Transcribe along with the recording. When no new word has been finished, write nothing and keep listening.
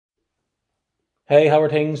Hey, how are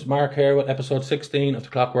things? Mark here with episode 16 of the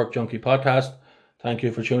Clockwork Junkie podcast. Thank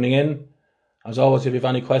you for tuning in. As always, if you have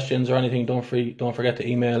any questions or anything, don't forget to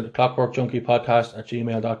email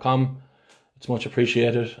clockworkjunkiepodcast@gmail.com. It's much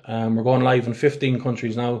appreciated. We're going live in 15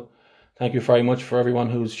 countries now. Thank you very much for everyone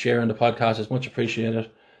who's sharing the podcast. It's much appreciated.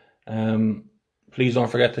 Please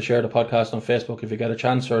don't forget to share the podcast on Facebook if you get a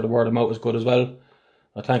chance, or the word of mouth is good as well.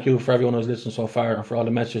 Thank you for everyone who's listened so far and for all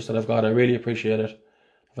the messages that I've got. I really appreciate it.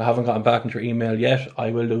 If I haven't gotten back into your email yet,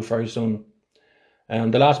 I will do very soon.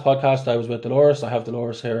 The last podcast I was with Dolores. I have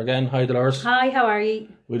Dolores here again. Hi, Dolores. Hi, how are you?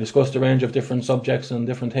 We discussed a range of different subjects and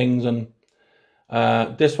different things, and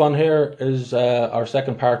this one here is our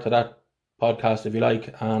second part to that podcast, if you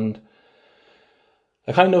like. And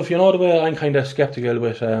I kind of, the way I'm kind of skeptical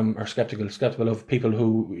with, skeptical of people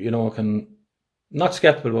who, can, not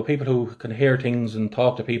skeptical, but people who can hear things and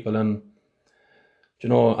talk to people and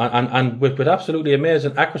and with absolutely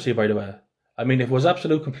amazing accuracy, by the way. I mean, if it was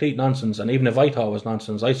absolute complete nonsense, and even if I thought it was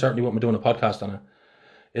nonsense, I certainly wouldn't be doing a podcast on it.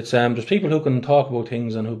 It's there's people who can talk about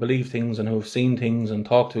things and who believe things and who have seen things and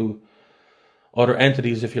talk to other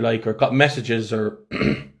entities, if you like, or got messages, or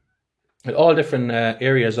all different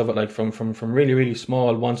areas of it, like from really, really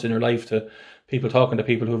small once in your life to people talking to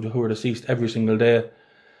people who are deceased every single day.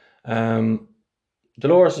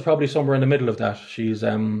 Dolores is probably somewhere in the middle of that. She's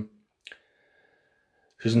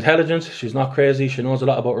intelligent, she's not crazy, she knows a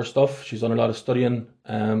lot about her stuff, she's done a lot of studying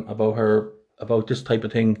about this type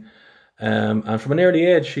of thing. And from an early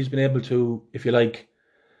age, she's been able to, if you like,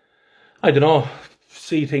 I don't know,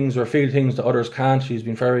 see things or feel things that others can't. She's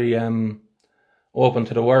been very open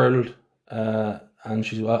to the world, and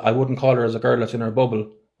I wouldn't call her as a girl that's in her bubble.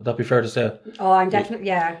 Would that be fair to say? Oh, I'm definitely,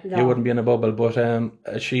 yeah. No. You wouldn't be in a bubble, but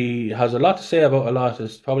she has a lot to say about a lot.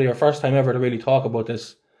 It's probably her first time ever to really talk about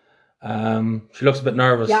this. She looks a bit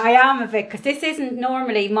nervous. Yeah, I am a bit, because this isn't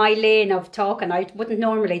normally my lane of talking. I wouldn't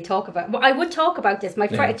normally talk about. Well, I would talk about this.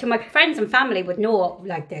 To my friends and family would know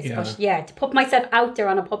like this. Yeah. But yeah, to put myself out there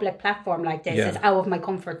on a public platform like this is out of my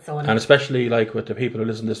comfort zone. And especially like with the people who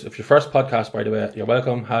listen to this. If your first podcast, by the way, you're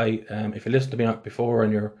welcome. Hi. If you listened to me before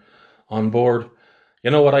and you're on board, you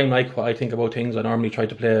know what I'm like. What I think about things. I normally try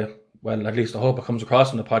to play. Well, at least I hope it comes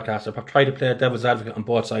across in the podcast. I try to play devil's advocate on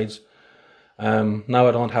both sides. Now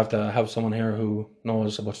I don't have to have someone here who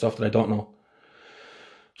knows about stuff that I don't know.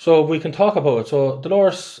 So we can talk about it. So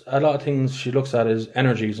Dolores, a lot of things she looks at is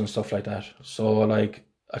energies and stuff like that. So like,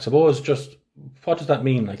 I suppose just, what does that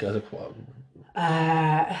mean? Like, so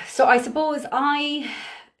I suppose I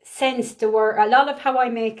sense the world, a lot of how I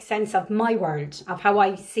make sense of my world, of how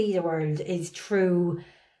I see the world is through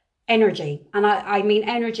energy. And I mean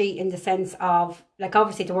energy in the sense of, like,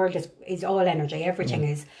 obviously the world is all energy, everything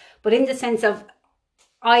is. But in the sense of,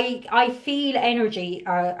 I feel energy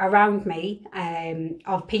around me,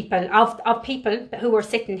 of people who are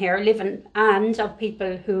sitting here living, and of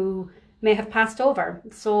people who may have passed over.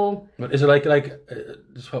 So, but is it like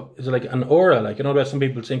is it like an aura? Like, where some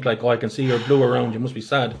people think like, oh, I can see your blue around, you must be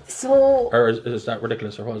sad. So, or is that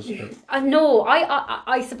ridiculous, or was it? No,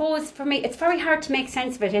 I suppose for me it's very hard to make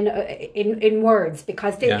sense of it in words,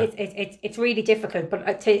 because it's really difficult.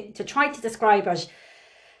 But to try to describe it.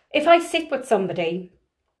 If I sit with somebody,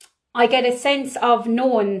 I get a sense of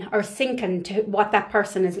knowing or sinking to what that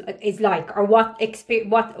person is like, or what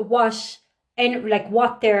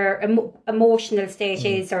their emotional state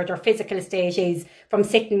is, or their physical state is, from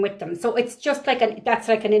sitting with them. So it's just like that's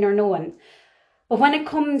like an inner knowing. But when it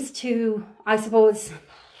comes to, I suppose,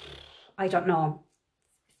 I don't know,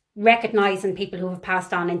 recognizing people who have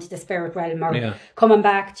passed on into the spirit realm, or coming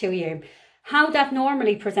back to you, how that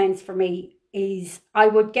normally presents for me is, I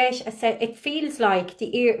would get it feels like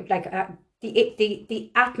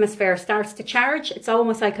the atmosphere starts to charge. It's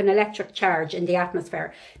almost like an electric charge in the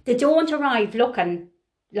atmosphere. They don't arrive looking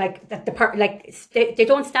like that. They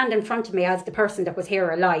don't stand in front of me as the person that was here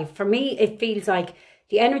alive. For me, it feels like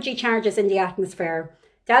the energy charges in the atmosphere.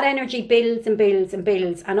 That energy builds and builds and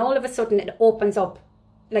builds, and all of a sudden it opens up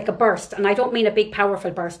like a burst. And I don't mean a big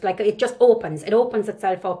powerful burst, like it just opens. It opens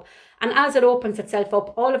itself up. And as it opens itself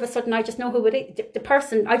up, all of a sudden I just know who it is.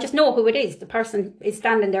 I just know who it is. The person is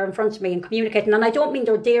standing there in front of me and communicating. And I don't mean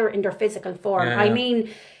they're there in their physical form. I mean,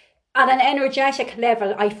 at an energetic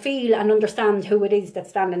level, I feel and understand who it is that's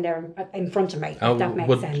standing there in front of me, if that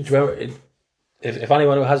makes sense. Do you ever, if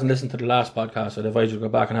anyone who hasn't listened to the last podcast, I'd advise you to go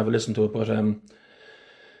back and have a listen to it. But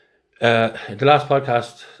the last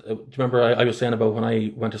podcast, do you remember I was saying about when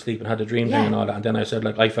I went to sleep and had the dream thing and all that, and then I said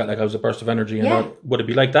like I felt like I was a burst of energy, and would it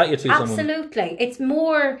be like that? You'd see absolutely someone? It's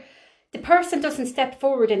more the person doesn't step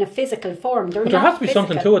forward in a physical form. They're But there not has to be physical.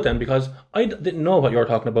 something to it then, because I didn't know what you're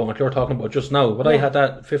talking about, what you're talking about just now, but I had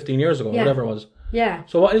that 15 years ago, whatever it was. Yeah.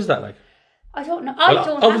 So what is that like? I don't know.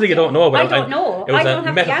 Obviously you don't know, but I don't know. It was I don't a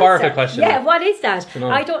have metaphorical the answer. question. Yeah, what is that? You know?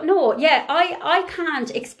 I don't know. Yeah, I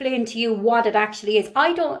can't explain to you what it actually is.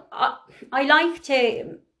 I like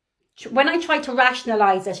to, when I try to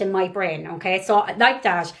rationalize it in my brain, okay, so like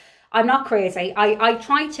that, I'm not crazy. I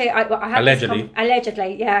try to. I had Allegedly.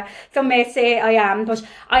 Allegedly, yeah. Some may say I am, but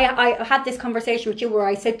I had this conversation with you where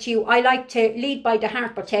I said to you, I like to lead by the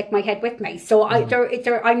heart, but take my head with me. So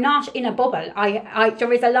I'm not in a bubble.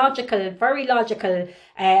 There is a very logical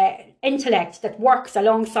intellect that works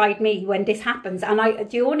alongside me when this happens, and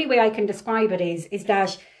the only way I can describe it is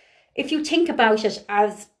that if you think about it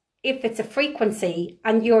as if it's a frequency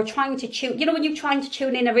and you're trying to tune, when you're trying to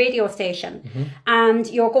tune in a radio station and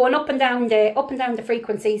you're going up and down the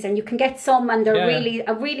frequencies, and you can get some and they're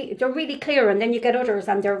really clear, and then you get others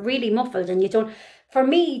and they're really muffled, and you don't. For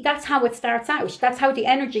me, that's how it starts out. That's how the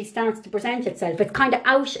energy starts to present itself. It's kind of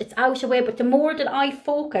it's out away. But the more that I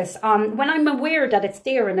focus on, when I'm aware that it's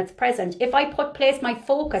there and it's present, if I place my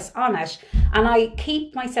focus on it and I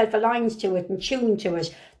keep myself aligned to it and tuned to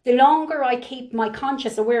it, the longer I keep my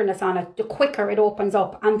conscious awareness on it, the quicker it opens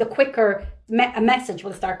up, and the quicker a message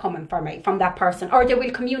will start coming for me from that person, or they will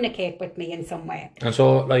communicate with me in some way. And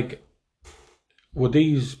so, like, would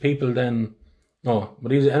these people then, would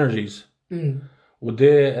these energies, would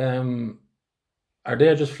they, are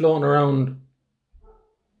they just floating around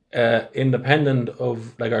independent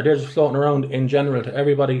of, like, are they just floating around in general to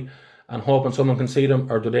everybody and hoping someone can see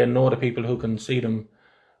them, or do they know the people who can see them,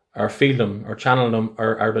 or feel them, or channel them,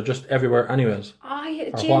 or are they just everywhere anyways?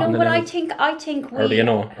 Do you know what I think? I think or do you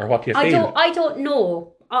know, or what do you feel? I don't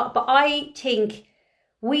know, but I think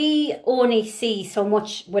we only see so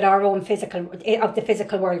much with our own of the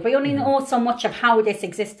physical world. We only know so much of how this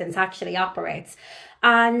existence actually operates,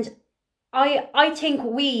 and I think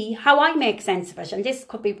how I make sense of it, and this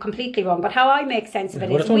could be completely wrong, but how I make sense of it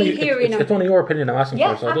is it's only your opinion I'm asking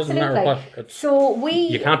for, so it doesn't matter what.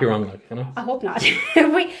 You can't be wrong, like, I hope not.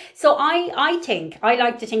 I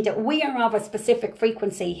like to think that we are of a specific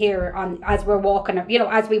frequency here as we're walking,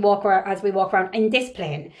 as we walk around in this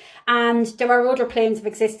plane, and there are other planes of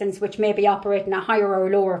existence which may be operating at higher or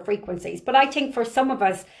lower frequencies. But I think for some of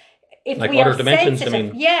us, if like we are sensitive,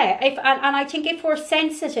 and I think if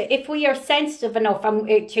we are sensitive enough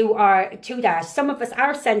to that, some of us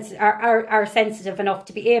are sensitive enough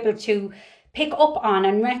to be able to pick up on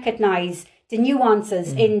and recognize the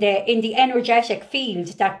nuances in the energetic field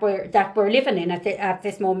that we're living in at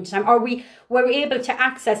this moment in time, or we're able to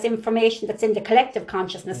access information that's in the collective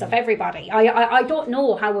consciousness of everybody. I don't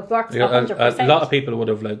know how it works 100%. A lot of people would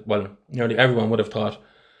have, nearly everyone would have thought,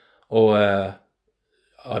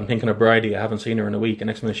 I'm thinking of Bridie, I haven't seen her in a week, and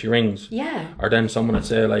next minute she rings. Yeah. Or then someone would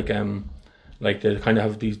say like they kind of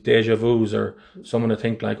have these deja vus, or someone would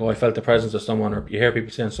think like, I felt the presence of someone, or you hear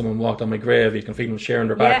people saying someone walked on my grave, you can feel them sharing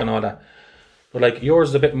their back and all that. But like yours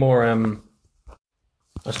is a bit more,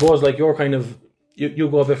 I suppose like you're kind of, you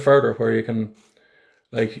go a bit further where you can,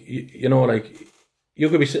 like, like you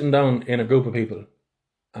could be sitting down in a group of people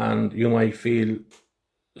and you might feel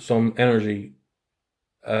some energy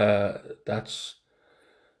that's,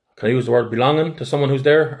 can I use the word belonging to someone who's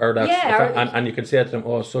there, or that's and you can say to them,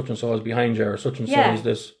 such and so is behind you, or such and so is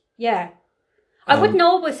this. Yeah. I wouldn't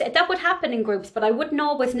always, that would happen in groups, but I wouldn't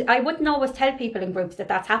always tell people in groups that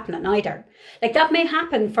that's happening either. Like, that may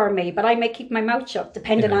happen for me, but I may keep my mouth shut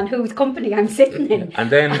depending on whose company I'm sitting in.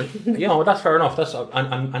 And then, that's fair enough. That's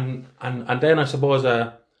and then I suppose,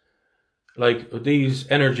 like, these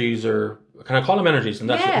energies are, can I call them energies? And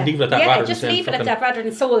that's leave it at that rather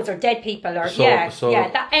than souls or dead people, or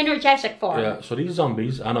that energetic form. Yeah. So these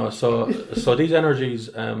zombies, I know. So these energies,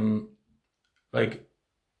 like,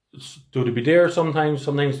 do they be there sometimes?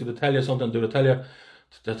 Sometimes do they tell you something? Do they tell you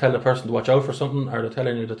to tell the person to watch out for something? Are they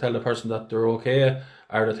telling you to tell the person that they're okay?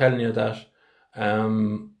 Are they telling you that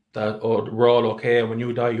we're all okay, and when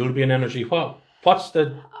you die you'll be an energy? What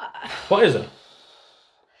is it?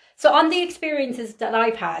 So on the experiences that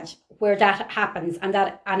I've had where that happens and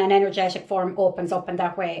an energetic form opens up in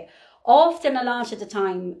that way, often a lot of the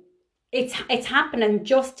time it's happening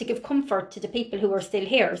just to give comfort to the people who are still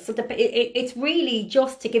here. So it's really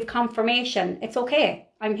just to give confirmation. It's okay.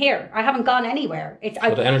 I'm here. I haven't gone anywhere.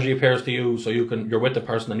 So the energy appears to you, so you're with the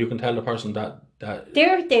person and you can tell the person that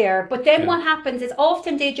they're there. But then what happens is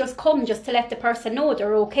often they just come just to let the person know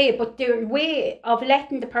they're okay. But their way of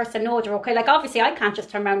letting the person know they're okay, like obviously I can't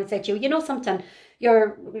just turn around and say to you, you know something,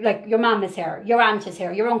 your mum is here, your aunt is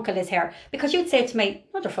here, your uncle is here, because you'd say to me,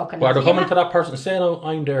 no, they're fucking. Well, they're coming to that person. Say no,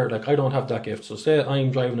 I'm there. Like I don't have that gift. So say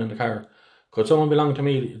I'm driving in the car. Could someone belong to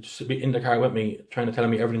me, just be in the car with me, trying to tell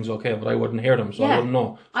me everything's okay, but I wouldn't hear them, so I wouldn't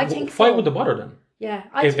know. So I think why so. would they bother then? Yeah.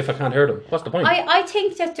 If I can't hear them, what's the point? I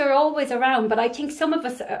think that they're always around, but I think some of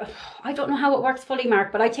us, I don't know how it works fully,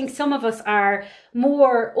 Mark, but I think some of us are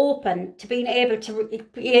more open to being able to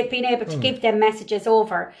give them messages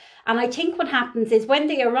over. And I think what happens is when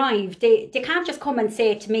they arrive, they can't just come and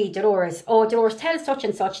say to me, Dolores, tell such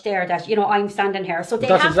and such there that, you know, I'm standing here. So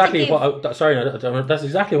that's exactly that's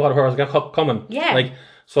exactly what I was coming. Yeah. Like,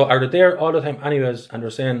 so are they there all the time anyways, and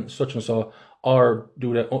they're saying such and so, or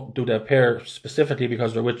do they appear specifically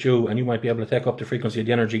because they're with you and you might be able to take up the frequency of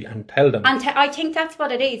the energy and tell them? And I think that's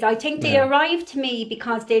what it is. I think they arrive to me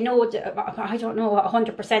because they know, I don't know,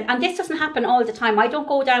 100%. And this doesn't happen all the time. I don't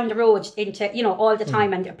go down the road into, you know, all the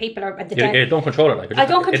time and people are at the You don't control it. Like, I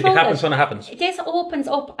don't control it. It happens when it happens. This opens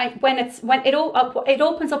up when it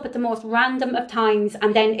opens up at the most random of times,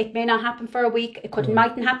 and then it may not happen for a week. It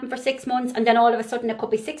mightn't happen for 6 months, and then all of a sudden it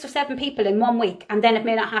could be 6 or 7 people in 1 week, and then it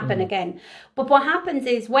may not happen again. But what happens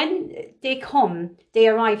is when they come, they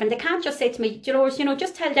arrive, and they can't just say to me, Dolores, you know,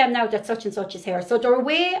 just tell them now that such and such is here. So they're a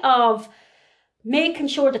way of making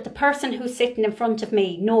sure that the person who's sitting in front of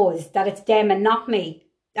me knows that it's them and not me.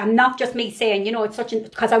 And not just me saying, you know, it's such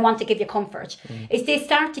because I want to give you comfort. Is they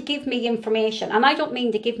start to give me information. And I don't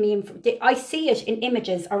mean to give me I see it in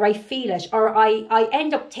images, or I feel it, or I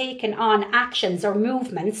end up taking on actions or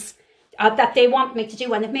movements that they want me to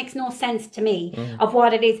do, and it makes no sense to me of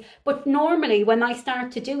what it is. But normally when I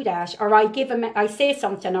start to do that, or I say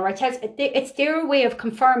something, or I tell, it's their way of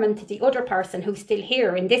confirming to the other person who's still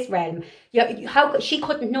here in this realm, how she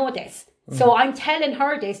couldn't know this. So I'm telling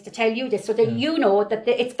her this to tell you this, so that you know that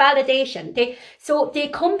it's validation. They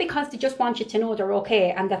come because they just want you to know they're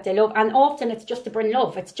okay and that they love. And often it's just to bring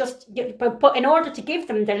love. It's just, but in order to give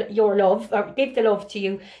them your love, or give the love to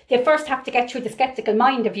you, they first have to get through the skeptical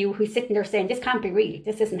mind of you who's sitting there saying, this can't be real,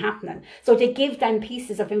 this isn't happening. So they give them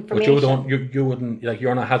pieces of information. But you wouldn't, like,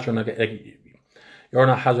 you're not hazarding, you're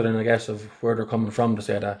not hazarding a guess of where they're coming from to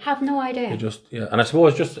say that. Have no idea. You just, and I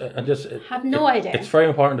suppose have no idea. It's very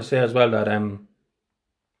important to say as well that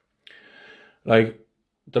like,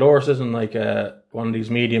 Dolores isn't like one of these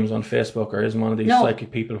mediums on Facebook, or isn't one of these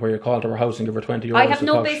psychic people where you call to her house and give her 20 euros. I have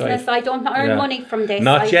no business. I don't earn money from this.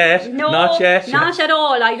 Not yet. No, not yet. Not at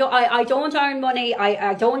all. I don't earn money.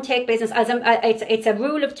 I don't take business. It's a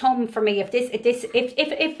rule of thumb for me. If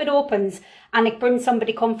it opens and it brings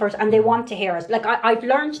somebody comfort and they want to hear it, like I've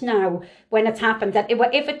learned now when it's happened that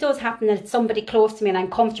if it does happen and it's somebody close to me and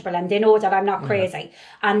I'm comfortable and they know that I'm not crazy,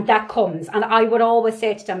 and that comes, and I would always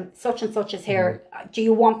say to them, such and such is here. Do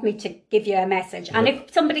you want me to give you a message? And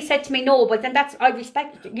if somebody said to me no, well then I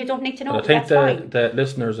respect it. You don't need to know. But I think the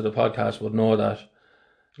listeners of the podcast would know that,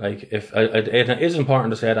 like, if it is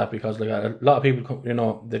important to say that, because like a lot of people, you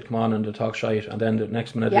know, they'd come on and they talk shite, and then the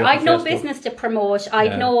next minute, I've no business to promote.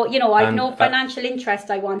 I've no financial interest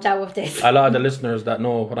I want out of this. A lot of the listeners that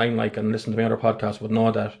know what I'm like and listen to my other podcasts would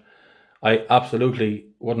know that I absolutely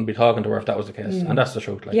wouldn't be talking to her if that was the case, and that's the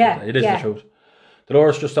truth. Like, it is the truth.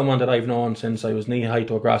 Dolores is just someone that I've known since I was knee high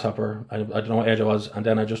to a grasshopper. I don't know what age I was, and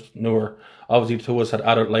then I just knew her. Obviously, the two of us had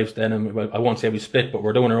adult lives then, and I won't say we split, but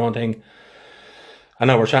we're doing our own thing. And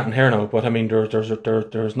now we're chatting here now, but I mean, there's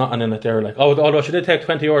nothing in it there. Like, although she did take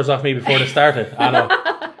 20 euros off me before they started. I know.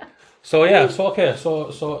 So yeah, so okay,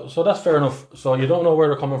 so that's fair enough. So you don't know where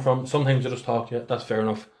they're coming from. Sometimes you just talk to you. That's fair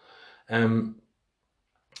enough.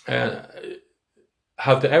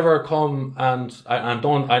 Have they ever come and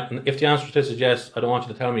if the answer to this is yes, I don't want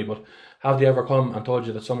you to tell me, but have they ever come and told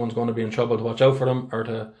you that someone's going to be in trouble, to watch out for them, or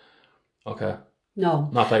to? Okay. No.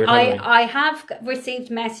 Not that you're telling me. I have received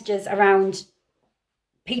messages around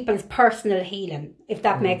people's personal healing, if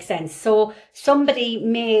that makes sense. So somebody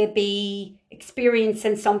may be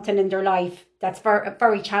experiencing something in their life that's very,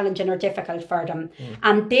 very challenging or difficult for them,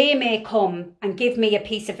 and they may come and give me a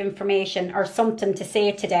piece of information or something to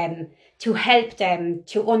say to them to help them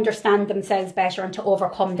to understand themselves better and to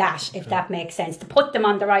overcome that, if that makes sense, to put them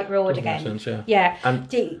on the right road again. Makes sense, yeah. And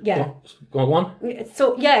go on.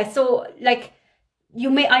 So like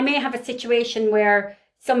I may have a situation where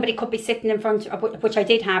somebody could be sitting in front of, which I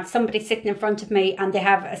did have, somebody sitting in front of me and they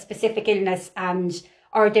have a specific illness,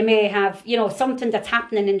 or they may have, you know, something that's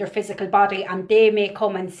happening in their physical body, and they may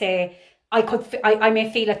come and say, I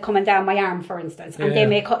may feel it coming down my arm, for instance, and they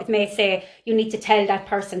may say, you need to tell that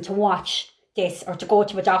person to watch this or to go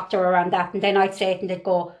to a doctor around that, and then I'd say it and they'd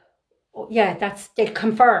go, oh, yeah, they'd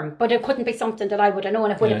confirm, but it couldn't be something that I would have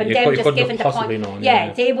known. It would have been them just giving the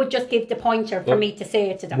pointer. They would just give the pointer for me to say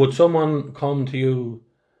it to them. Would someone come to you,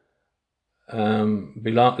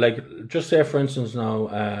 just say for instance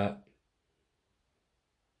now,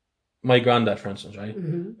 my granddad, for instance, right,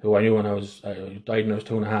 who I knew when I died when I was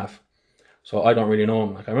 2.5, so I don't really know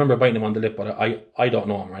him. Like, I remember biting him on the lip, but I don't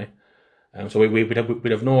know him, right? So we'd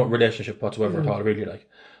have no relationship whatsoever at all, really. Like,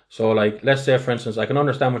 so like, let's say for instance, I can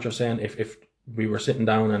understand what you're saying if we were sitting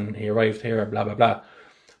down and he arrived here, blah blah blah.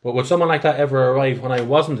 But would someone like that ever arrive when I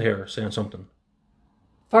wasn't here saying something?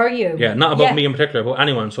 For you? Yeah, not about me in particular, but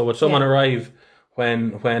anyone. So would someone arrive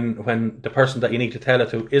when the person that you need to tell it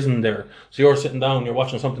to isn't there? So you're sitting down, you're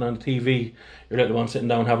watching something on the TV, your little one sitting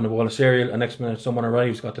down having a bowl of cereal, and next minute someone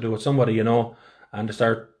arrives, got to do with somebody, you know, and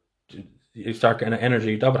you start getting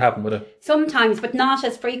energy. That would happen with it. Sometimes, but not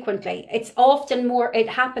as frequently. It's often more. It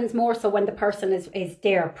happens more so when the person is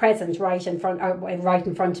there, present, right in front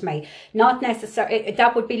of me. Not necessarily.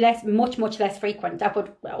 That would be much less frequent. That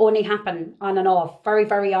would only happen on and off, very,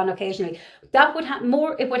 very unoccasionally. That would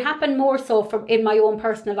more. It would happen more so in my own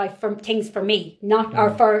personal life, for things for me, not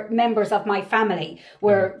or for members of my family,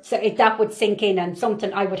 where that would sink in, and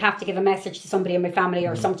something I would have to give a message to somebody in my family,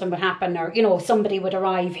 or something would happen, or somebody would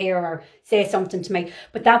arrive here or say something to me.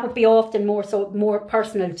 But that would be often more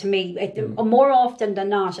personal to me. More often than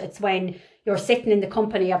not, it's when you're sitting in the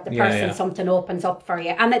company of the person, something opens up for you,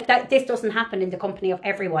 and this doesn't happen in the company of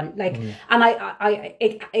everyone. Like, and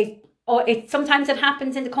sometimes it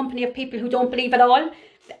happens in the company of people who don't believe at all.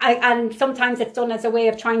 And sometimes it's done as a way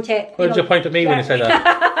of trying to... Why did you point at me when you said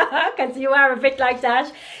that? Because you are a bit like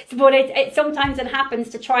that. But sometimes it happens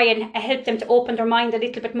to try and help them to open their mind a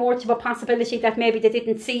little bit more to a possibility that maybe they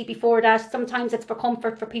didn't see before that. Sometimes it's for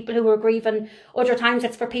comfort for people who are grieving. Other times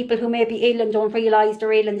it's for people who may be ill and don't realise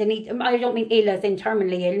they're ill and they need... I don't mean ill as in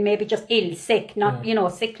terminally ill, maybe just ill, sick, not,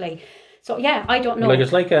 sickly. So, yeah, I don't know. Like,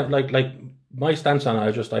 it's like my stance on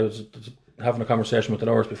it, I was having a conversation with the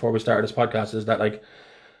Dolores before we started this podcast, is that like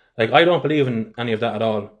I don't believe in any of that at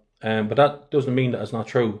all, but that doesn't mean that it's not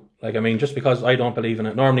true. Like, I mean, just because I don't believe in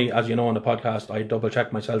it, normally, as you know, on the podcast, I double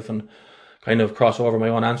check myself and kind of cross over my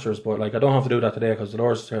own answers, but like, I don't have to do that today because the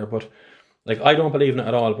Dolores is here. But like, I don't believe in it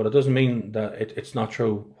at all, but it doesn't mean that it's not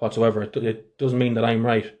true whatsoever. It doesn't mean that I'm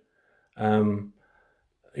right, and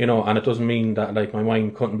it doesn't mean that like my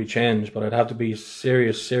mind couldn't be changed, but it'd have to be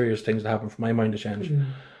serious things to happen for my mind to change.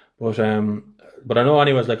 But I know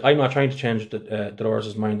anyways, like, I'm not trying to change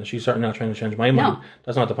Dolores' mind, and she's certainly not trying to change my mind. No.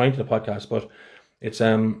 That's not the point of the podcast, but it's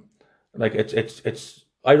it's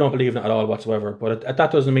I don't believe in it at all whatsoever, but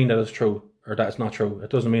that doesn't mean that it's true, or that it's not true. It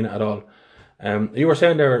doesn't mean it at all. You were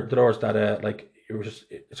saying there, Dolores, that like, you were just,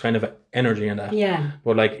 it's kind of energy in that. Yeah.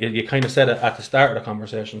 But like, you kind of said it at the start of the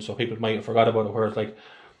conversation, so people might have forgot about it, where it's like,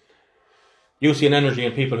 you see an energy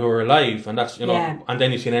in people who are alive, and that's, and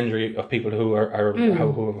then you see an energy of people who are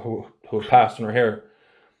who have passed and are here.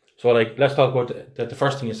 So like, let's talk about the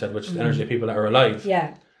first thing you said, which is the energy of people that are alive.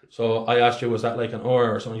 Yeah. So I asked you, was that like an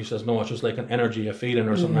aura or something? You says, no, it's just like an energy, a feeling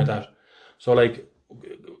or something like that. So like,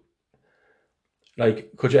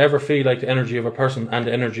 could you ever feel like the energy of a person and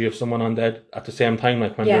the energy of someone undead at the same time,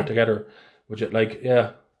 like when they're together? Would you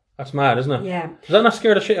that's mad, isn't it? Yeah. Does that not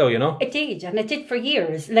scare the shit out, It did, and it did for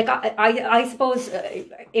years. Like, I suppose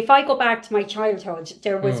if I go back to my childhood,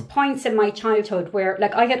 there was points in my childhood where,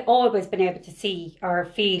 like, I had always been able to see or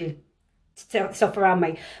feel stuff around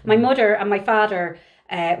me. My mother and my father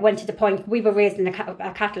went to the point, we were raised in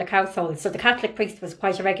a Catholic household, so the Catholic priest was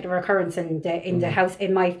quite a regular occurrence in the house,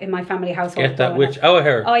 in my family household. Get that witch out of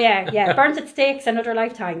here. Oh yeah, burnt at stakes and other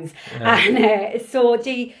lifetimes. Yeah. And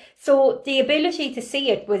so the ability to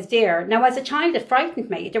see it was there. Now, as a child, it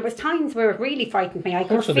frightened me. There was times where it really frightened me. I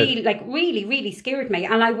could feel like really scared me,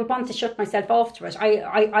 and I would want to shut myself off to it.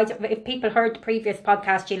 I if people heard the previous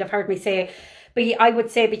podcast, you'll have heard me say, but I would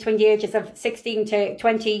say between the ages of 16 to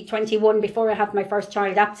 20, 21, before I had my first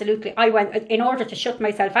child, absolutely, I went, in order to shut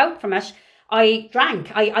myself out from it, I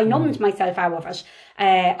drank. I numbed myself out of it.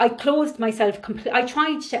 I closed myself completely.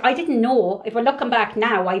 I didn't know, if we're looking back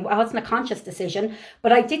now, I wasn't a conscious decision,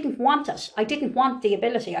 but I didn't want it. I didn't want the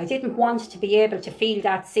ability. I didn't want to be able to feel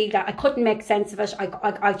that, see that. I couldn't make sense of it.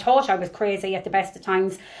 I thought I was crazy at the best of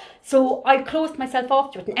times. So I closed myself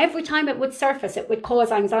off to it. And every time it would surface, it would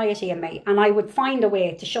cause anxiety in me. And I would find a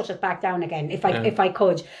way to shut it back down again if I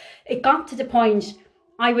could. It got to the point,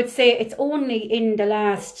 I would say it's only in the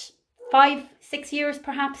last 5, 6 years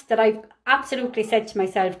perhaps that I've absolutely said to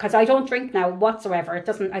myself, because I don't drink now whatsoever. It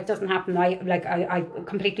doesn't happen. I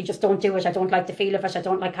completely just don't do it. I don't like the feel of it. I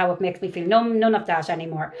don't like how it makes me feel. None of that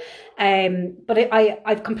anymore. But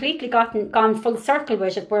I've completely gone full circle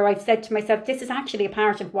with it, where I've said to myself, this is actually a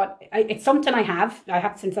part of it's something I have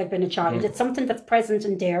since I've been a child. It's something that's present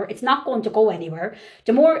and there. It's not going to go anywhere.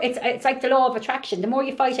 The more it's like the law of attraction. The more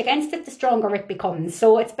you fight against it, the stronger it becomes.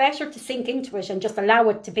 So it's better to sink into it and just allow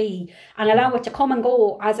it to be, and allow it to come and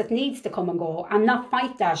go as it needs to come and go, and not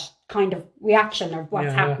fight that kind of reaction of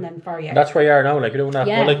what's happening for you. And that's where you are now, like, you're doing that.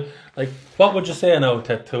 Yeah. Well, like what would you say now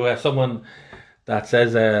to someone that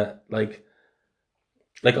says like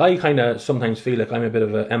I kind of sometimes feel like I'm a bit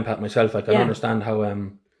of an empath myself. I can understand how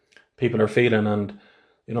people are feeling, and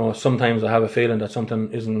you know, sometimes I have a feeling that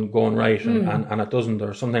something isn't going right, and it doesn't,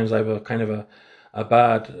 or sometimes I have a kind of a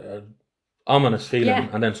bad ominous feeling,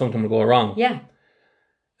 and then something will go wrong.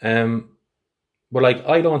 But like,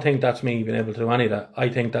 I don't think that's me being able to do any of that. I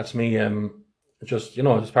think that's me just, you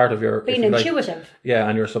know, it's part of your being intuitive.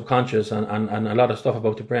 And your subconscious, and a lot of stuff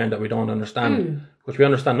about the brain that we don't understand, because we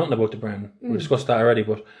understand nothing about the brain. We discussed that already,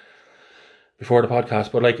 but before the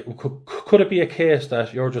podcast. But like, could it be a case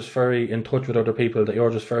that you're just very in touch with other people, that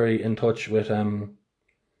you're just very in touch with other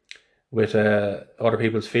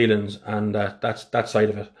people's feelings, and that's that side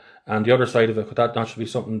of it, and the other side of it, could that not be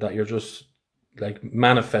something that you're just like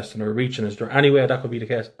manifesting or reaching? Is there any way that could be the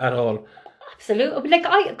case at all? Absolutely. Like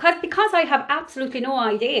because I have absolutely no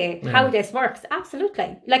idea how this works.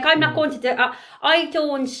 Absolutely. Like, I'm not going to do. I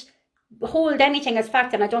don't hold anything as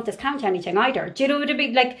fact, and I don't discount anything either. Do you know what I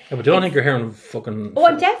mean? Like, but you don't think you're hearing fucking? Oh,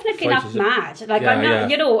 I'm definitely not mad. Like, I'm not.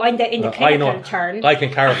 You know, in the clinical term. I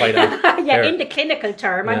can clarify that. In the clinical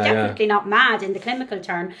term, I'm definitely not mad in the clinical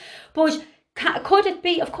term, but. Could it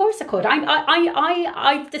be? Of course it could.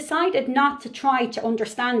 I've decided not to try to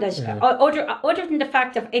understand it, other than the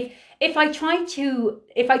fact of if I try to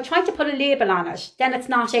put a label on it, then it's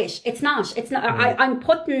not it. It's not. I'm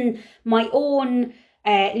putting my own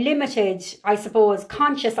limited, I suppose,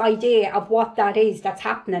 conscious idea of what that is that's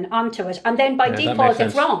happening onto it, and then by default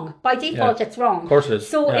it's wrong. By default it's wrong. Of course it is.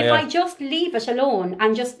 So if I just leave it alone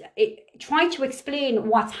and just try to explain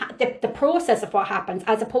what's the process of what happens,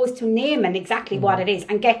 as opposed to naming exactly what it is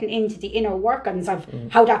and getting into the inner workings of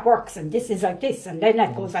how that works, and this is like this and then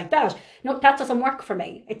that goes like that. No, that doesn't work for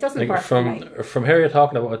me. It doesn't work for me. From here you're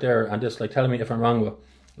talking about it there, and just like telling me if I'm wrong, but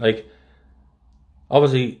like,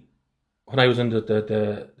 obviously, when I was in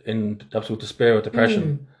in absolute despair with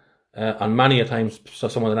depression, and many a times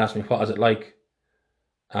someone had asked me, what is it like,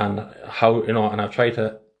 and how, you know, and I've tried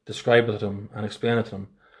to describe it to them and explain it to them,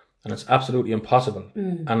 and it's absolutely impossible,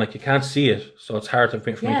 and like, you can't see it, so it's hard for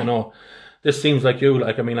me to know. This seems like you,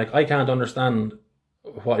 like, I mean, like, I can't understand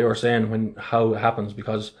what you're saying how it happens,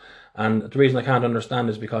 and the reason I can't understand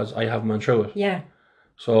is because I haven't been through it.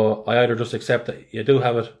 So I either just accept that you do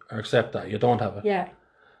have it, or accept that you don't have it.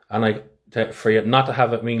 And like, for you not to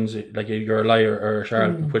have it means like you're a liar or a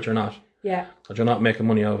charlatan, which you're not. But you're not making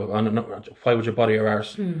money out of it. And why would you bother your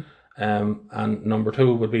arse? And number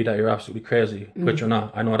two would be that you're absolutely crazy, which you're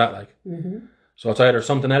not. I know that, like. So it's either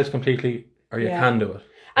something else completely, or you can do it.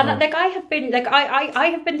 And like, I have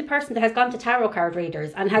been the person that has gone to tarot card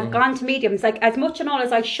readers and have gone to mediums. Like, as much and all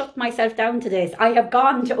as I shut myself down to this, I have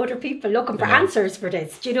gone to other people looking for answers for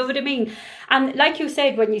this. Do you know what I mean? And like you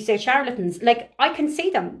said, when you say charlatans, like, I can see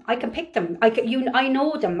them, I can pick them, I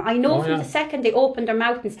know them. I know from the second they open their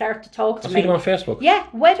mouth and start to talk to me. I see them on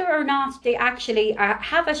Facebook. Whether or not they actually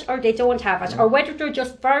have it or they don't have it, or whether they're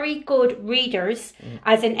just very good readers,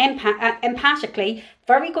 as in empathically,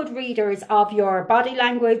 very good readers of your body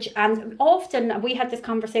language. And often we had this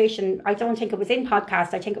conversation, I don't think it was in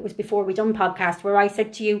podcast, I think it was before we done podcast, where I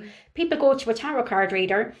said to you, people go to a tarot card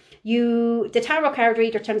reader, the tarot card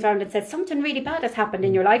reader turns around and says something really bad has happened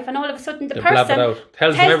in your life, and all of a sudden the person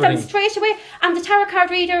tells them straight away, and the tarot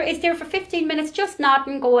card reader is there for 15 minutes just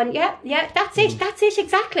nodding, going, yeah, that's it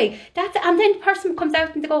exactly, and then the person comes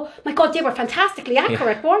out and they go, my God, they were fantastically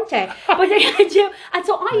accurate, weren't they? But and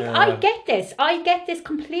so I get this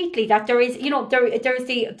completely, that there is, you know,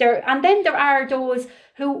 and then there are those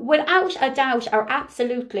who without a doubt are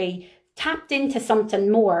absolutely tapped into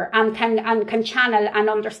something more and can channel and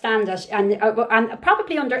understand it, and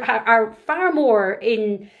probably are far more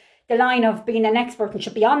in the line of being an expert and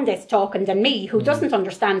should be on this talking than me, who doesn't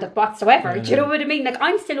understand it whatsoever. Do you know what I mean? Like,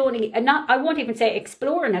 I'm still only, I won't even say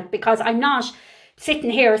exploring it, because I'm not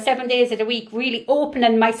sitting here 7 days of the week really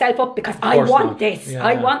opening myself up because I want this.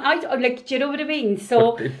 I like, do you know what I mean?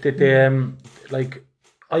 So like,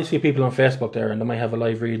 I see people on Facebook there, and they might have a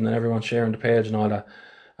live reading and everyone's sharing the page and all that.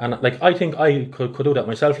 And like I think I could do that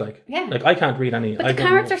myself. Like, Yeah. like I can't read any. But I the don't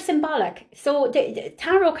cards know. are symbolic. So the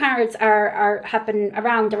tarot cards have been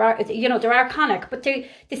around. They're arcanic, but the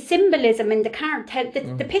symbolism in the card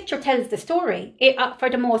the picture tells the story for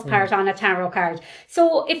the most part on a tarot card.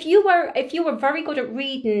 So if you were very good at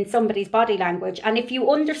reading somebody's body language, and if you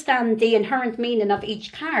understand the inherent meaning of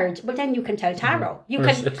each card, well then you can tell tarot. You can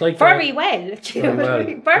It's like very well.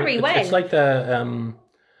 Very well. It's like the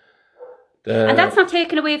and that's not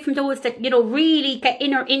taken away from those that, really get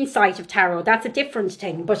inner insight of tarot. That's a different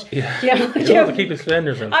thing. But, you have to keep explaining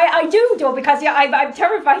yourself. I do, though, because I'm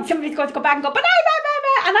terrified somebody's going to go back and go, but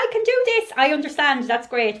and I can do this. I understand. That's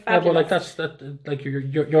great. Fabulous. Yeah, but like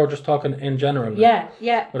you're just talking in general. Like.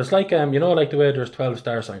 Yeah. But it's like like the way there's 12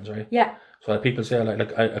 star signs, right? Yeah. So like people say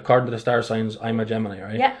according to the star signs, I'm a Gemini,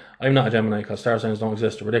 right? Yeah. I'm not a Gemini because star signs don't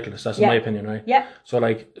exist. They're ridiculous. That's in my opinion, right? Yeah. So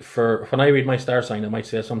like for when I read my star sign, it might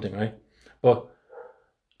say something, right? But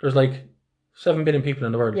there's like 7 billion people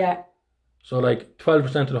in the world. Yeah. So like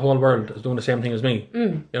 12% of the whole world is doing the same thing as me.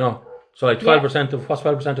 So like 12% of what's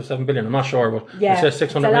 12% of 7 billion? I'm not sure, but it says 600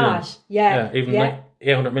 it's a million. lot. Yeah. Even like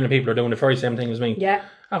 800 million people are doing the very same thing as me. Yeah.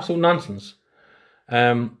 Absolute nonsense.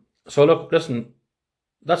 So look, listen,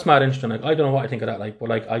 that's mad interesting. Like I don't know what I think of that. Like, but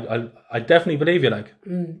like I definitely believe you. Like,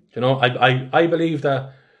 I believe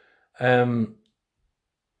that.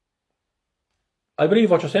 I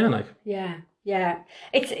believe what you're saying. Like, Yeah.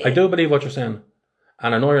 I do believe what you're saying,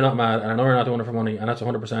 and I know you're not mad, and I know you're not doing it for money, and that's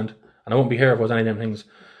 100%. And I won't be here if it was any of them things.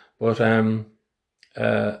 But and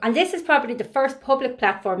this is probably the first public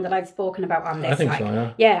platform that I've spoken about on this. I think so.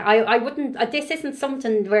 Yeah. Yeah, I wouldn't. This isn't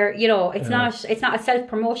something where it's not. It's not a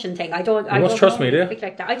self-promotion thing. I don't. You must trust me, do you?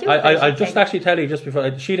 Like that. I do. I just actually tell you just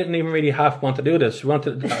before. She didn't even really half want to do this. She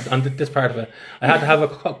wanted on this part of it. I had to have a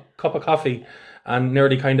cup of coffee and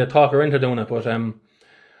nearly kind of talk her into doing it. But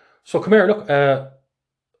so come here. Look,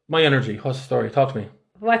 my energy. What's the story? Talk to me.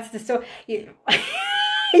 What's the story?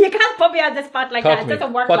 You can't put me on the spot like that. It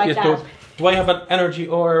doesn't work like that. Do I have an energy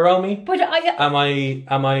aura around me? But am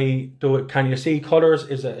I? Can you see colours?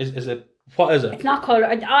 Is it? What is it? It's not colour.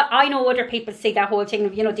 I know other people see that whole thing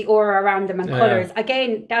of the aura around them and colours.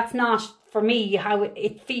 Again, that's not for me how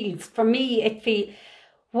it feels. For me, it feels.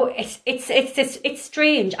 Well, it's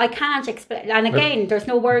strange. I can't explain. And again, there's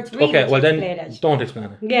no words really to explain it. Don't explain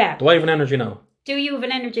it. Yeah. Do I have an energy now? Do you have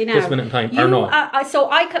an energy now? This minute in time, or no?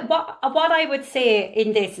 What I would say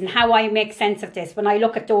in this and how I make sense of this when I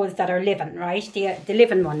look at those that are living, right? The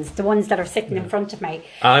living ones, the ones that are sitting in front of me.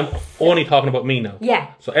 I'm only talking about me now.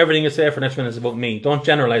 Yeah. So everything you say for next minute is about me. Don't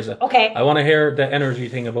generalise it. Okay. I want to hear the energy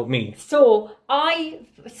thing about me. So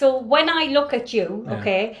when I look at you,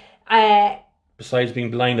 okay, besides being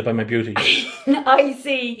blinded by my beauty. I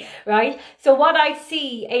see, right? So what I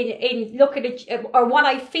see in looking at you, or what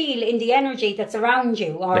I feel in the energy that's around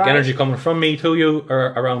you, energy coming from me to you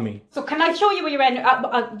or around me. So can I show you where your energy?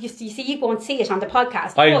 You see, you won't see it on the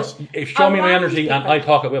podcast. Show me my energy and I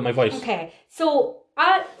talk it with my voice. Okay, so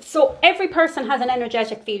every person has an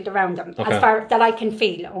energetic field around them, as far that I can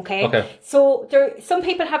feel. Okay. So some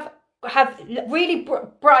people have really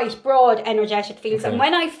bright, broad, energetic fields, and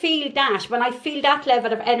when I feel that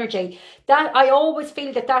level of energy, that I always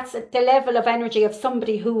feel that's the level of energy of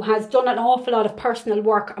somebody who has done an awful lot of personal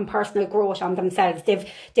work and personal growth on themselves.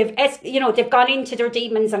 They've gone into their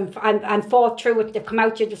demons and fought through it. They've come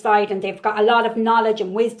out the other side, and they've got a lot of knowledge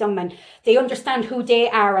and wisdom, and they understand who they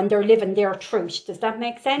are, and they're living their truth. Does that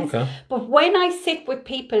make sense? Okay. But when I sit with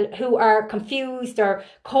people who are confused or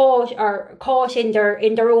caught in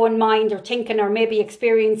their own mind, or thinking, or maybe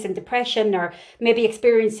experiencing depression, or maybe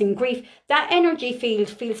experiencing grief, that energy field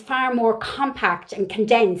feels far more compact and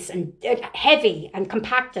condensed and heavy and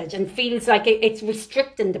compacted, and feels like it's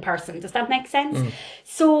restricting the person. Does that make sense?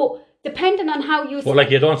 So depending on how you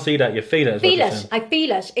you don't see that, you feel it. I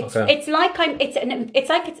feel it.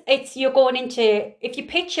 It's you're going into, if you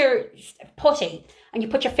picture putty and you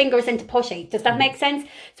put your fingers into putty, does that make sense?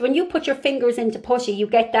 So when you put your fingers into putty, you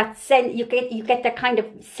get that sense, you get that kind of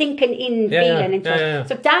sinking in feeling into it.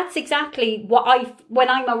 So that's exactly what when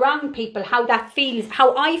I'm around people, how that feels,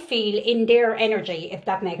 how I feel in their energy, if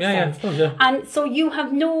that makes sense. And so you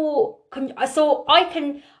have so I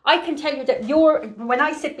can tell you that when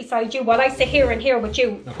I sit beside you, while I sit here and here with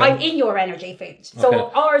you, I'm in your energy field. So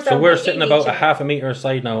we're sitting about a half a metre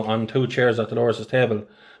aside now on 2 chairs at Dolores' table.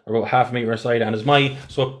 We're about half a metre aside, and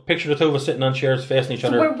picture the two of us sitting on chairs facing each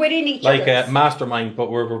other. We're within each other. Like a mastermind, but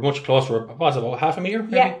we're much closer. What's it, about half a metre?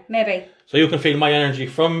 Maybe? Yeah, maybe. So you can feel my energy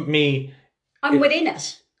from me. I'm within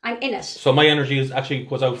it. I'm in it. So my energy actually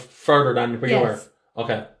goes out further than where you were.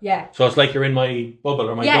 Okay. Yeah. So it's like you're in my bubble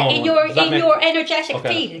or my dome. In your energetic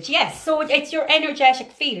field. Yes. So it's your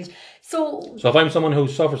energetic field. So if I'm someone who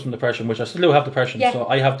suffers from depression, which I still do have depression, so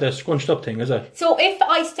I have the scrunched up thing, is it? So if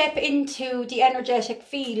I step into the energetic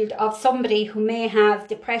field of somebody who may have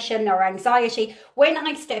depression or anxiety, when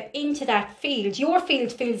I step into that field, your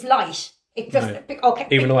field feels light. It just okay.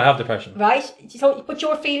 Even though I have depression, right? So, but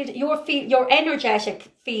your energetic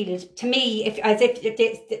field, to me, if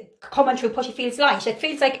coming through putty feels light. It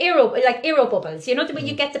feels like aero bubbles. You know the way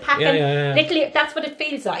you get the packet. Literally, that's what it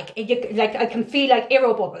feels like. I can feel like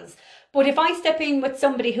aero bubbles. But if I step in with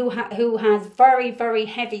somebody who has very, very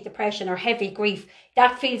heavy depression or heavy grief,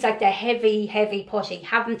 that feels like the heavy putty.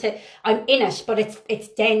 I'm in it, but it's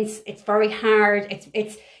dense. It's very hard.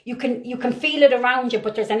 It's you can feel it around you,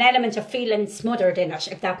 but there's an element of feeling smothered in it,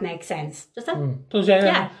 if that makes sense. Does that? Does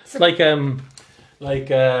yeah. It's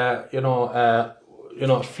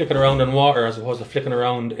flicking around in water as opposed to flicking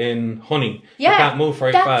around in honey. Yeah, you can't move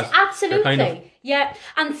very fast. Absolutely. Yeah,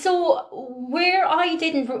 and so where I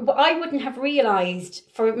wouldn't have realised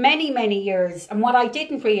for many, many years, and what I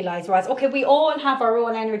didn't realise was, okay, we all have our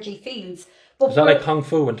own energy fields. But is that like Kung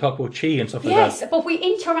Fu and talk about Qi and stuff like that? Yes, but we're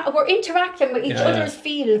interacting with each other's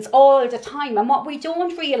fields all the time. And what we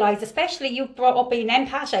don't realise, especially you brought up being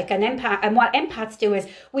empathic and what empaths do is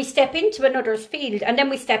we step into another's field and then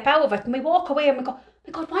we step out of it and we walk away and we go,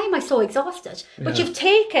 my God, why am I so exhausted? But you've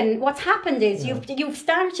taken, what's happened is you've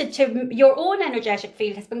started to, your own energetic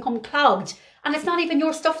field has become clogged. And it's not even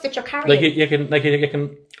your stuff that you're carrying. You can I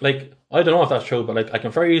don't know if that's true, but I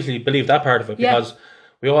can very easily believe that part of it because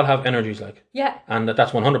we all have energies, and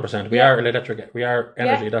that's 100%. We are electric. We are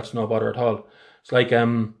energy. That's no bother at all. It's like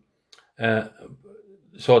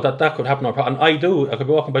so that could happen. And I could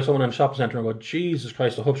be walking by someone in a shopping centre and go, Jesus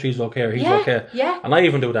Christ, I hope she's okay or he's okay. Yeah. And I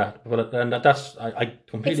even do that. But I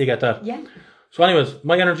completely get that. Yeah. So, anyways,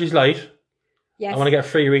 my energy's light. Yes. I want to get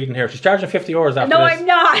free reading here. She's charging 50 euros after this. No, I'm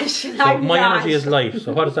not. So my energy is light.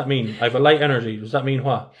 So what does that mean? I have a light energy. Does that mean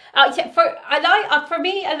what? For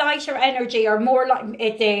me, a lighter energy or more like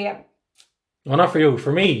Well, not for you.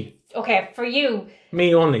 For me. Okay, for you.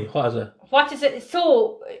 Me only. What is it? What is it?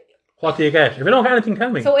 So. What do you get? If you don't have anything, tell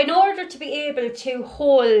me. So in order to be able to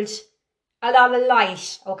hold a lot of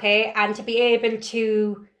light, okay, and to be able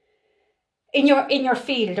to in your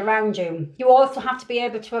field around you, you also have to be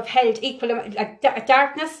able to have held equal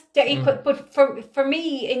darkness. But for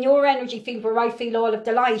me, in your energy field where I feel all of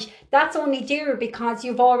the light, that's only there because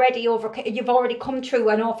you've already come through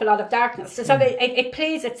an awful lot of darkness. So it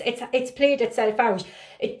plays it's played itself out.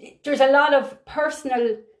 There's a lot of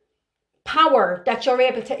personal power that you're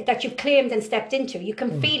able to that you've claimed and stepped into. You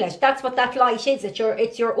can feel it. That's what that light is.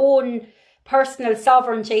 It's your own personal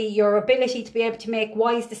sovereignty, your ability to be able to make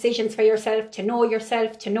wise decisions for yourself, to know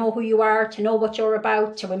who you are, to know what you're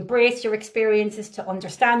about, to embrace your experiences, to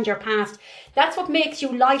understand your past. That's what makes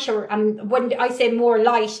you lighter. And when I say more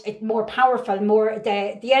light, it's more powerful, more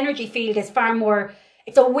the energy field is far more,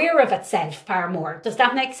 it's aware of itself far more. Does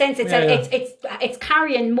that make sense? It's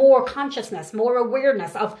carrying more consciousness, more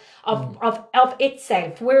awareness of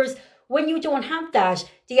itself. Whereas when you don't have that,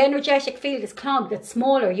 the energetic field is clogged, it's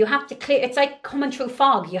smaller. You have to clear, it's like coming through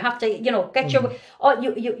fog. You have to, get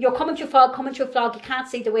you're coming through fog, you can't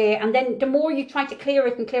see the way. And then the more you try to clear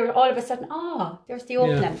it, all of a sudden, there's the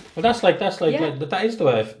opening. Yeah. Well, that is the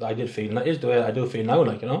way I did feel. And that is the way I do feel now,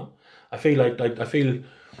 I feel I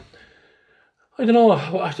don't know,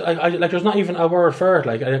 I there's not even a word for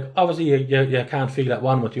it. Obviously you can't feel at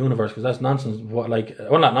one with the universe because that's nonsense.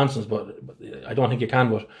 Not nonsense, but I don't think you can,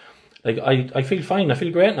 but I feel fine. I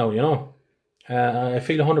feel great now. I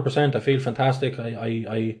feel 100%. I feel fantastic.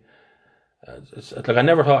 It's like I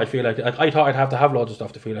never thought I'd feel like that. I thought I'd have to have loads of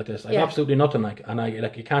stuff to feel like this. I have absolutely nothing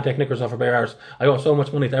and you can't take knickers off a bare arse. I owe so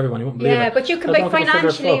much money to everyone, you wouldn't believe it. Yeah, but you can be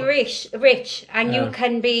financially rich and you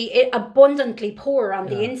can be abundantly poor on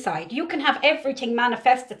the inside. You can have everything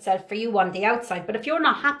manifest itself for you on the outside, but if you're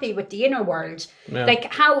not happy with the inner world,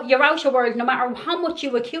 like how your outer world, no matter how much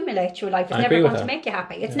you accumulate through life, is never going to make you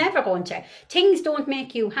happy. It's never going to. Things don't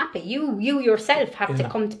make you happy. You yourself have to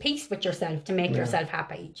come to peace with yourself to make yourself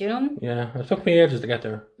happy. Do you know? Yeah. It took me ages to get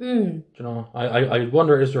there. I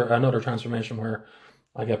wonder, is there another transformation where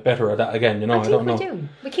I get better at that again? I don't know.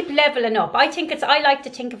 We keep leveling up. I like to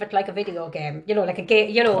think of it like a video game. Like a game.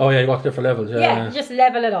 Oh yeah, you walk different levels. Yeah. You just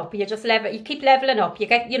level it up. You keep leveling up. You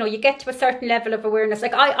get to a certain level of awareness.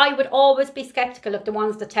 Like I would always be skeptical of the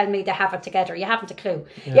ones that tell me they have it together. You haven't a clue.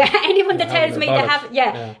 Anyone that tells me they have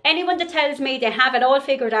anyone that tells me they have it all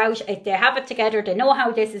figured out, if they have it together, they know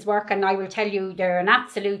how this is working, I will tell you they're an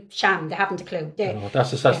absolute sham. They haven't a clue.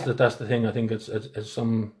 That's the thing. I think it's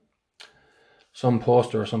some. some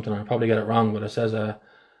poster or something, and I probably get it wrong, but it says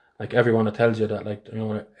like everyone that tells you that like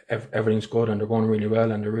everything's good and they're going really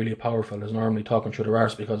well and they're really powerful is normally talking through their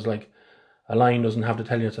arse, because like a line doesn't have to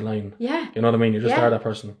tell you it's a line. Yeah. You know what I mean? You just are that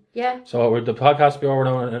person. Yeah. So with the podcast be over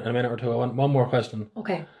now in a minute or two. I want one more question.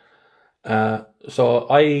 Okay. So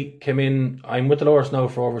I came in, I'm with Dolores now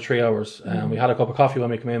for over 3 hours. We had a cup of coffee when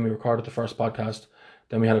we came in, we recorded the first podcast.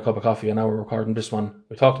 Then we had a cup of coffee and now we're recording this one.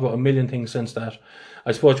 We talked about a million things since that.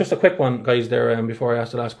 I suppose just a quick one, guys, there before I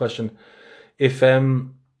ask the last question. If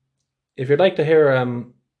you'd like to hear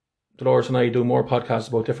Dolores and I do more podcasts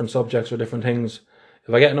about different subjects or different things,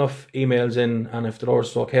 if I get enough emails in and if Dolores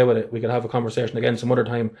is okay with it, we could have a conversation again some other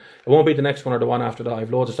time. It won't be the next one or the one after that. I've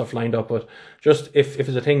loads of stuff lined up, but just if it's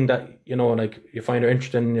a thing that, like you find it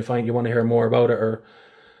interesting, you want to hear more about it, or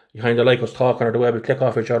you kind of like us talking, or the way we click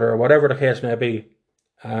off each other, or whatever the case may be,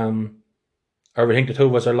 or we think the two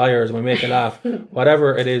of us are liars and we make you laugh,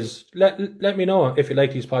 whatever it is, let me know if you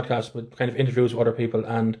like these podcasts with kind of interviews with other people,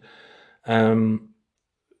 and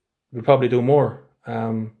we'll probably do more.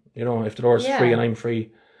 If the door's free and I'm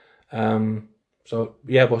free. So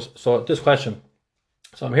this question.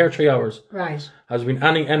 So I'm here 3 hours. Right. Has there been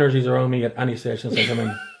any energies around me at any stage since I came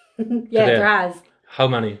in? Yeah, today? There has. How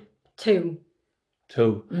many? 2.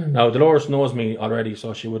 Now Dolores knows me already,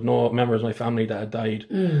 so she would know members of my family that had died.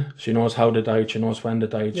 She knows how they died, she knows when they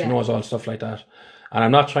died, she knows all stuff like that. And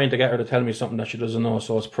I'm not trying to get her to tell me something that she doesn't know,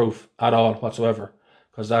 so it's proof at all whatsoever,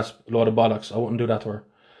 because that's a load of bollocks. I wouldn't do that to her.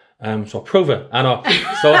 So prove it. I know.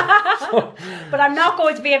 But I'm not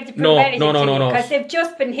going to be able to prove anything to you, because they've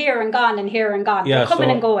just been here and gone and here and gone. Yeah,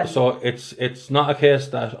 coming and going. So it's not a case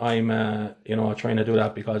that I'm trying to do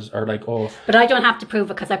that But I don't have to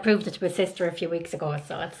prove it, because I proved it to his sister a few weeks ago.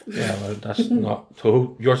 So it's that's not to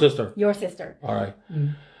who? Your sister. Your sister. All right.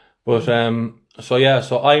 But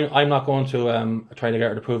so I'm not going to try to get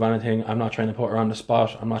her to prove anything. I'm not trying to put her on the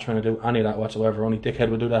spot. I'm not trying to do any of that whatsoever. Only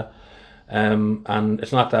dickhead would do that. And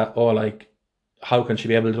it's not that, how can she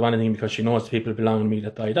be able to do anything because she knows the people belonging to me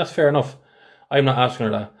that died. That's fair enough. I'm not asking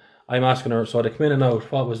her that. I'm asking her, so they come in and out,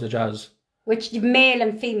 what was the jazz? Which, male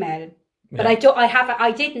and female. But I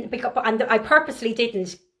purposely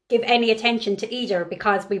didn't give any attention to either,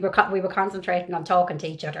 because we were concentrating on talking to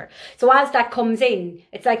each other. So as that comes in,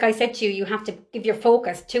 it's like I said to you, you have to give your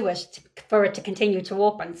focus to it for it to continue to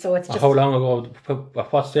open. So it's just... How long ago,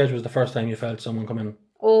 at what stage was the first time you felt someone come in?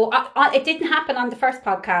 It didn't happen on the first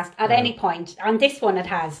podcast at any point. On this one it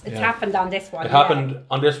has. It's happened on this one. It happened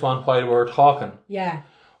on this one while we were talking. Yeah.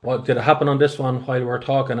 What did it happen on this one while we were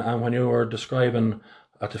talking, and when you were describing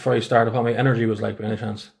at the very start of what my energy was like, by any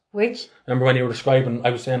chance? Which? Remember when you were describing,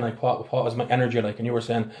 I was saying like what was my energy like, and you were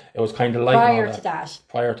saying it was kind of light. Prior to that.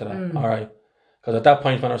 Prior to that. All right. Because at that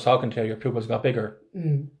point when I was talking to you, your pupils got bigger.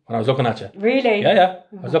 When I was looking at you. Really? Yeah.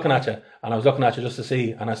 I was looking at you. And I was looking at you just to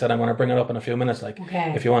see. And I said, I'm going to bring it up in a few minutes,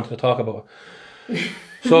 if you wanted to talk about it.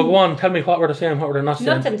 So go on, tell me what were they saying, what were they not saying?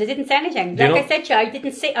 Nothing, they didn't say anything. I said to you,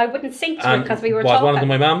 I wouldn't sink to it because we were talking. Was one of them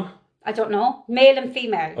my mum? I don't know. Male and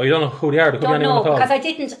female. Oh, you don't know who they are? They could be anyone at all? Because I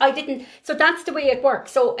didn't. So that's the way it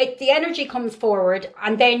works. So the energy comes forward,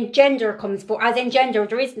 and then gender comes forward. As in gender,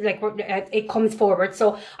 there isn't it comes forward.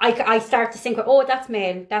 So I start to think, that's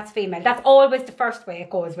male, that's female. That's always the first way it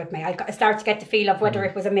goes with me. I start to get the feel of whether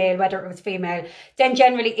it was a male, whether it was female. Then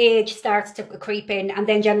generally age starts to creep in, and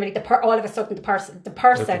then generally all of a sudden the person.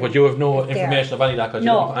 But you have no information of any of that?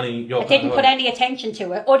 No, I didn't put any attention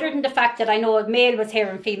to it, other than the fact that I know a male was here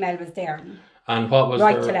and female was there. And what was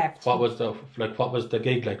right to left? What was the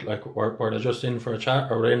gig like? Were they just in for a chat,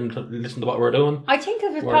 or in to listen to what we're doing? I think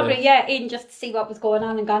it was probably in just to see what was going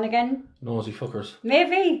on and gone again. Nosy fuckers.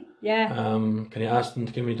 Maybe, yeah. Can you ask them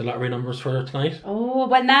to give me the lottery numbers for tonight? Oh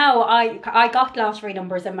well, now I got lottery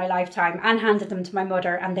numbers in my lifetime and handed them to my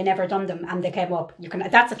mother, and they never done them, and they came up.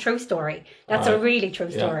 That's a true story. That's a really true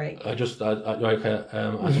story. I don't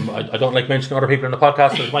like mentioning other people in the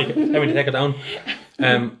podcast, so I me to take it down.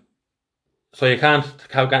 So you can't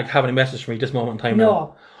have any message from me this moment in time. No.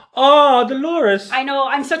 Now. Oh, Dolores. I know,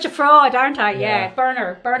 I'm such a fraud, aren't I? Yeah.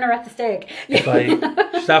 Burner at the stake.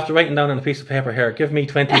 Just after writing down on a piece of paper here, give me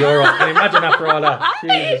 €20. Can you imagine after all that?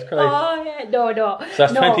 Jesus Christ. Oh, yeah. No. So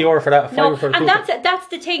that's €20 for that. For the and that's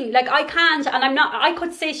the thing. Like, I can't, and I'm not, I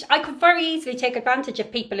could very easily take advantage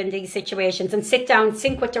of people in these situations and sit down,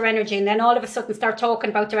 sync with their energy, and then all of a sudden start talking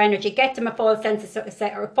about their energy, get them a false sense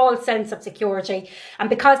of security. And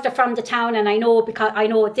because they're from the town, and I know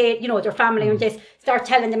they, their family and this, start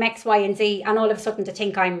telling them X, Y, and Z, and all of a sudden to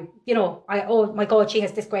think I'm, oh my God, she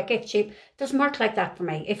has this great gift. Doesn't work like that for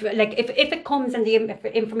me. If it comes and the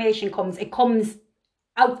information comes, it comes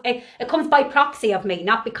it comes by proxy of me,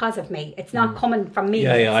 not because of me. It's not coming from me.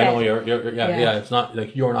 Yeah, I know yeah. It's not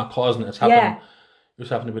like you're not causing it. It's happening. Yeah. You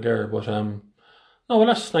just happen to be there. But no, well,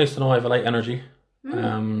 that's nice to know. I have a light energy.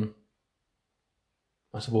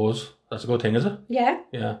 I suppose that's a good thing, is it? Yeah.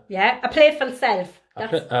 Yeah. Yeah. A playful self.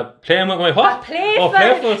 Playing with my what? A playful.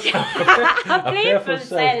 Playful self. A playful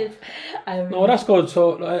self. No, that's good.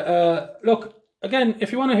 So, look. Again,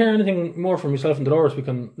 if you want to hear anything more from yourself and Dolores, we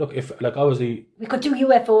can look. If like obviously we could do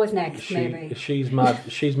UFOs next, maybe. She's mad.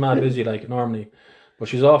 She's mad busy like normally, but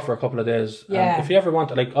she's off for a couple of days. Yeah. If you ever want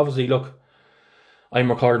to, like, obviously, look, I'm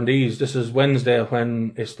recording these. This is Wednesday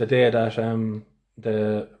when it's the day that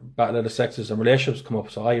the Battle of the Sexes and Relationships come up.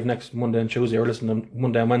 So I have next Monday and Tuesday, or listen to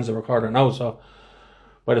Monday and Wednesday recording now. So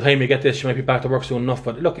by the time you get this, you might be back to work soon enough.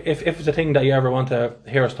 But look, if it's a thing that you ever want to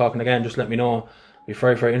hear us talking again, just let me know. Be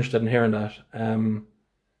very, very interested in hearing that. And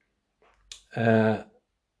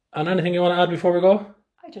anything you want to add before we go?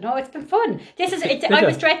 I don't know. It's been fun. This is. I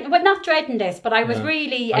was dreading, well, not dreading this, but I was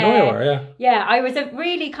really. I know you were, yeah. Yeah, I was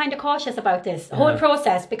really kind of cautious about this whole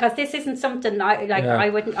process because this isn't something I like. Yeah.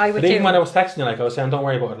 I would. But even when I was texting you, like I was saying, don't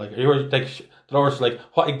worry about it. Like you were like, Dolores was like,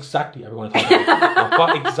 what exactly are we going to talk about?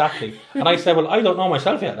 What exactly? And I said, well, I don't know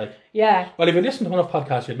myself yet. Like, yeah. Well, if you listen to enough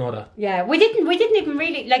podcasts, you'd know that. Yeah, we didn't even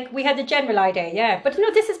really like. We had a general idea, yeah. But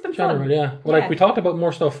this has been fun. Yeah. Well, like we talked about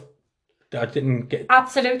more stuff. I didn't get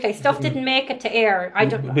absolutely stuff didn't make it to air. I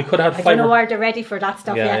don't. We could have. I don't know why they're ready for that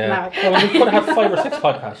stuff yet. Now. Well, we could have had 5 or 6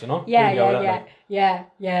 podcasts, you know. Yeah.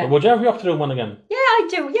 But would you ever be up to do one again? Yeah, I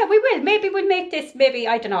do. Yeah, we will. Maybe we'll make this. Maybe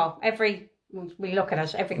I don't know. We look at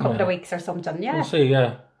it every couple of weeks or something. Yeah. We'll see.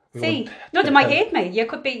 Yeah. See, no, they might hate me. You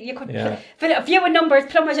could. Viewing numbers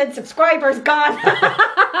plummeted, subscribers gone.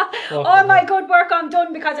 All my good work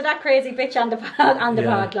undone because of that crazy bitch on the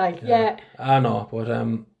pod. Like, yeah. I know, but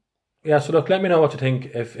yeah, so look, let me know what you think.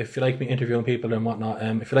 If you like me interviewing people and whatnot.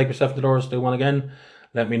 If you like myself and Dolores do one again,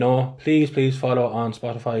 let me know. Please follow on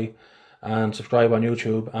Spotify and subscribe on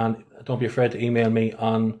YouTube. And don't be afraid to email me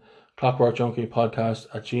on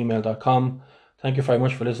clockworkjunkiepodcast@gmail.com. Thank you very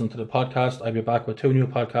much for listening to the podcast. I'll be back with 2 new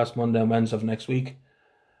podcasts Monday and Wednesday of next week.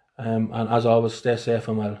 And as always, stay safe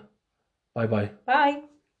and well. Bye-bye. Bye.